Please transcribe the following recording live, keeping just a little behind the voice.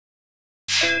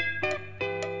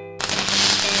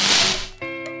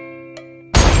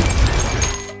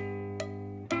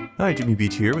Hi, Jimmy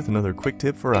Beech here with another quick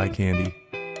tip for eye candy.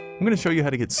 I'm going to show you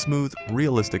how to get smooth,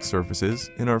 realistic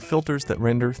surfaces in our filters that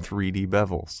render 3D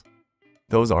bevels.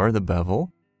 Those are the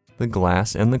bevel, the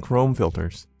glass, and the chrome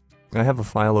filters. I have a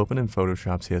file open in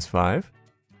Photoshop CS5.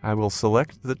 I will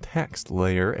select the text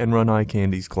layer and run eye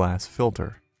candy's glass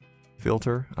filter.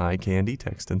 Filter, eye candy,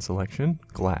 text and selection,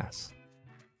 glass.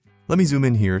 Let me zoom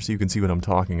in here so you can see what I'm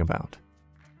talking about.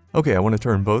 Okay, I want to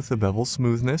turn both the bevel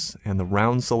smoothness and the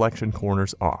round selection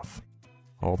corners off,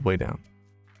 all the way down.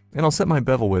 And I'll set my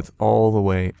bevel width all the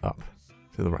way up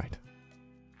to the right.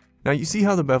 Now you see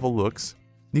how the bevel looks?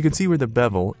 You can see where the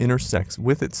bevel intersects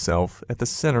with itself at the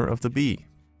center of the bee.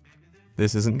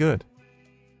 This isn't good.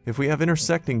 If we have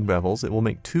intersecting bevels, it will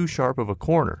make too sharp of a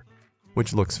corner,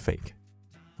 which looks fake.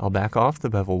 I'll back off the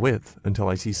bevel width until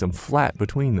I see some flat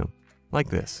between them, like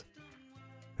this.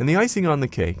 And the icing on the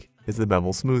cake is the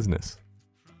bevel smoothness.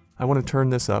 I want to turn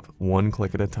this up one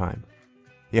click at a time.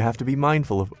 You have to be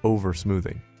mindful of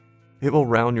over-smoothing. It will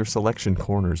round your selection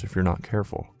corners if you're not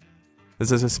careful.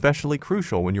 This is especially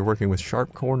crucial when you're working with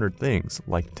sharp-cornered things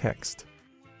like text.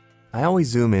 I always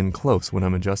zoom in close when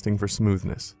I'm adjusting for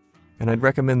smoothness, and I'd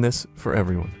recommend this for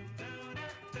everyone.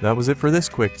 That was it for this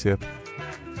quick tip.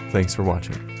 Thanks for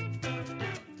watching.